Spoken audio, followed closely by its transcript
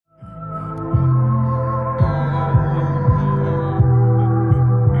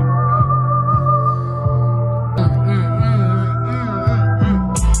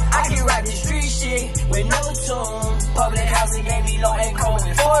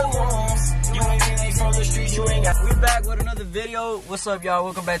video. What's up, y'all?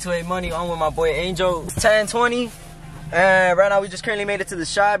 Welcome back to A Money. On with my boy Angel. It's 10:20, and right now we just currently made it to the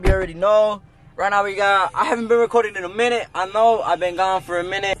shop. You already know. Right now we got. I haven't been recording in a minute. I know I've been gone for a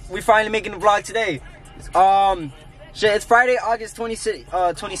minute. We finally making the vlog today. It's Friday, August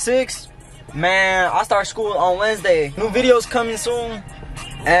 26th. Man, I start school on Wednesday. New videos coming soon.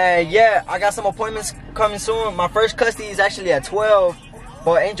 And yeah, I got some appointments coming soon. My first custody is actually at 12,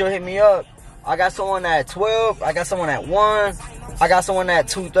 but Angel hit me up. I got someone at 12, I got someone at 1, I got someone at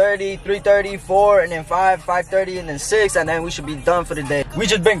 2:30, 3:30, 4, and then 5, 5:30, and then 6, and then we should be done for the day. We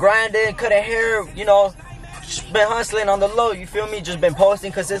just been grinding, cutting hair, you know, just been hustling on the low, you feel me? Just been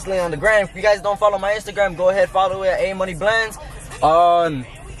posting consistently on the gram. If you guys don't follow my Instagram, go ahead, follow it at A-Money-Blendz.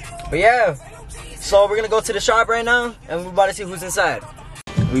 But yeah, so we're gonna go to the shop right now, and we're about to see who's inside.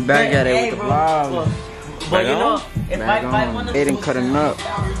 We back at it with the vlog. But you know, if I want to Aiden cutting up.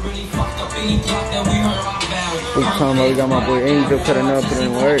 We got my boy Angel cutting up,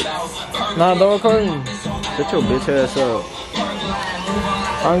 putting in work. Nah, don't record me. Shut your bitch ass up.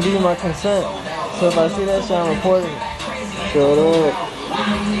 I don't give you my consent. So if I see that shit, I'm recording. Shut up.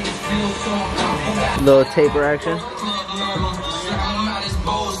 Little taper action.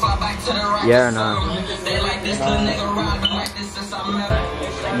 Yeah, nah.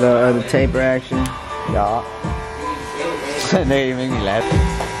 The other taper action. Yeah. That nigga make me laugh.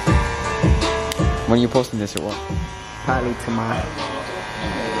 When you posting this or what? Probably tomorrow.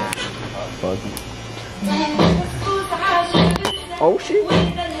 Oh shit.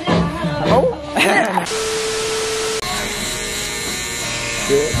 Oh.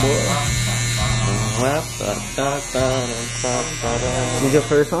 Shit, boy. Is your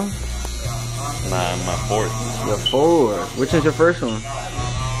first one? Nah, my fourth. Your fourth. Which is your first one?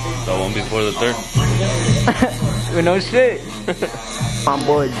 The one before the third. With no shit. My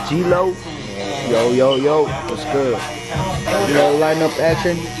boy G-Lo. Yo, yo, yo. What's good? Little lineup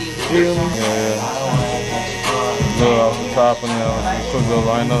action. Feel me? Yeah. Little off the top and then quick little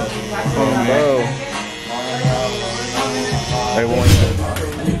lineup. Bro. Hey,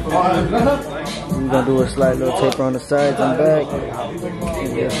 We're gonna do a slight little taper on the sides and back.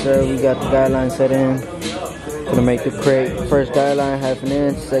 Yes, sir. We got the guideline set in. Gonna make the crate. First guideline, half an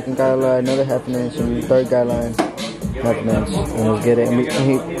inch. Second guideline, another half an inch. And third guideline, half an inch. And let's get it. And we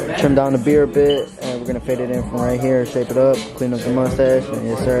trim down the beard a bit. And we're gonna fade it in from right here. Shape it up. Clean up the mustache. And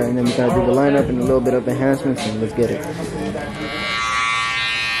yes, sir. And then we're gonna do the lineup and a little bit of enhancements. And let's get it.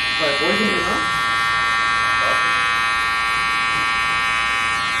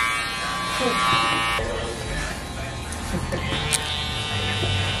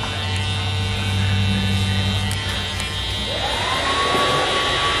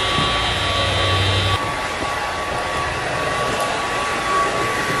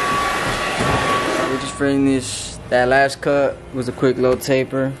 Finish that last cut was a quick little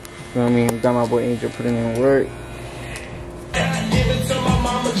taper. You know what I mean? We got my boy Angel putting in work.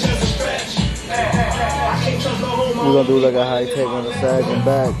 We're gonna do like a high tape on the sides and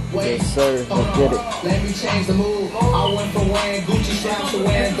back. Yes, sir. Let's get it. Let me change the move. I went from wearing Gucci straps to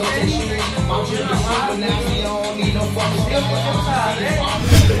wearing Dolce shoes. I'm just a super now. You don't need no fucking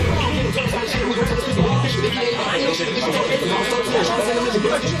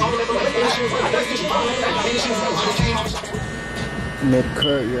mid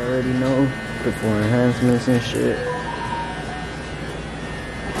cut, you already know. Before enhancements and shit.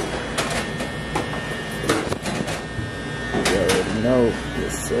 You already know.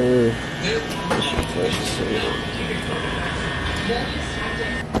 Yes, sir. This shit fresh as shit.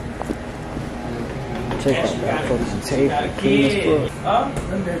 Check out that fucking tape. Clean as fuck.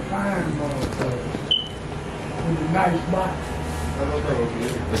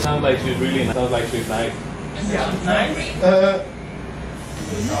 It sounds like she's really nice. Sounds like she's nice. Yeah, nice.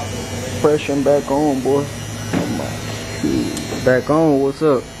 Fresh and back on, boy. Back on, what's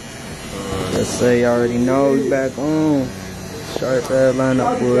up? Let's say you already know you back on. Sharp ass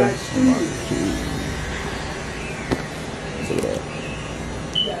lineup, boy. Look at that.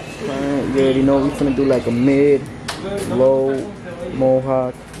 You already know we finna do like a mid, low,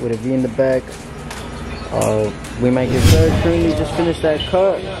 mohawk with a V in the back. We might get started. Currently just finished that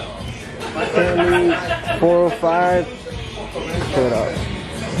cut. Currently 405. Cut it off.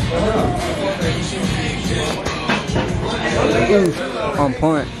 On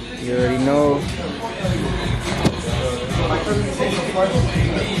point. You already know.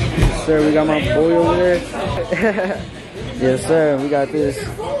 Yes, sir, we got my boy over there. Yes, sir, we got this.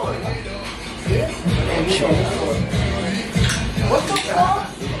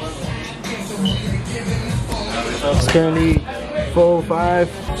 It's currently 4:05.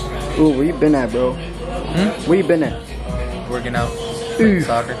 Ooh, where you been at, bro? Where you been at? working out, playing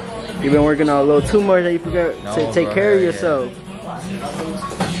soccer. You've been working out a little too much and you forgot to take care of yourself.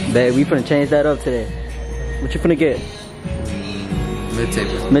 Babe, we finna change that up today. What you finna get?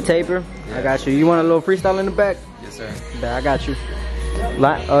 Mid-taper. Mid-taper? Yeah. I got you. You want a little freestyle in the back? Yes, sir. Bet, I got you.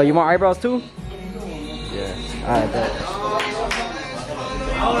 You want eyebrows too? Yeah. Alright, bet.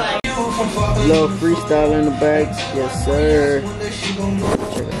 Little freestyle in the back. Yes, sir.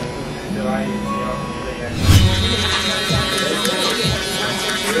 Check it out.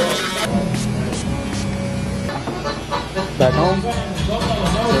 Back home?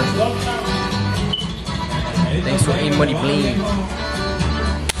 Thanks for AMoneyBlendz.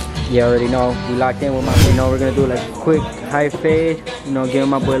 You already know, we locked in with my, you know, we're gonna do like a quick high fade, you know, give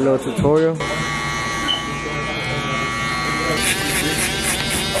my boy a little tutorial.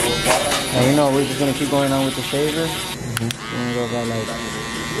 And you know, we're just gonna keep going on with the shaver. We're gonna go about like,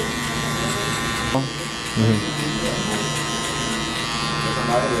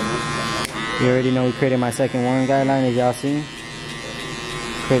 You already know we created my second one guideline, as y'all seen.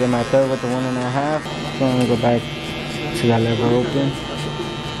 Created my third with the 1.5. So I'm gonna go back to that lever open.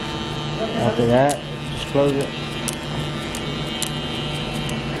 After that, just close it.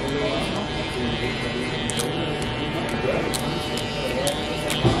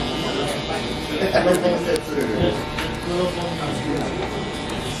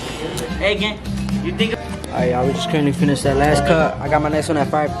 Hey, again, you think? Alright, y'all, we just currently finished that last cut. I got my next one at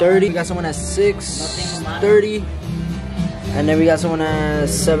 5:30. We got someone at 6:30. And then we got someone at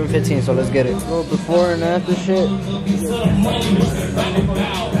 7:15, so let's get it. Go before and after shit.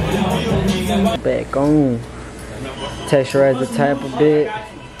 Back on. Texturize the type a bit.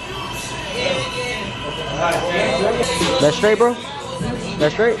 That's straight, bro?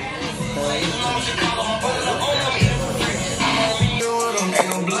 That's straight?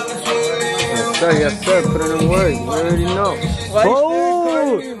 Yes sir, put it in work. You already know.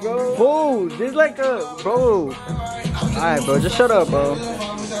 Bro, this is like a, bro. Alright, bro, just shut up, bro.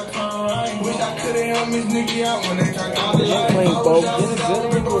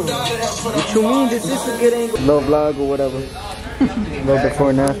 What you mean? This is a good angle. Low vlog or whatever. Low before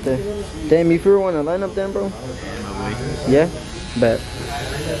and after. Damn, you feel want to line up then, bro? Yeah? Bet.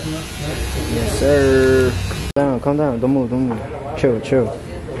 Yes, sir. Calm down. Don't move. Chill.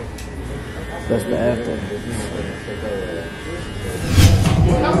 That's the after.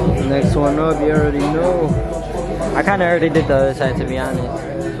 Next one up, you already know. I kind of already did the other side, to be honest.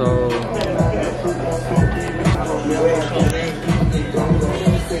 So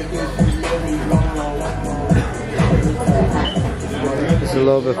it's a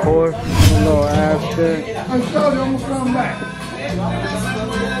little before, a little after.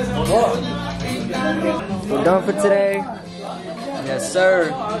 We're done for today. Yes,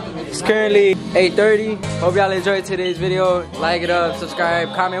 sir. It's currently 8:30. Hope y'all enjoyed today's video. Like it up,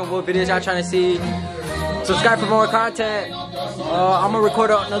 subscribe, comment what videos y'all trying to see. Subscribe for more content. I'm gonna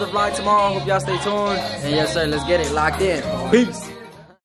record another vlog tomorrow. Hope y'all stay tuned. And yes, sir, let's get it locked in. Peace.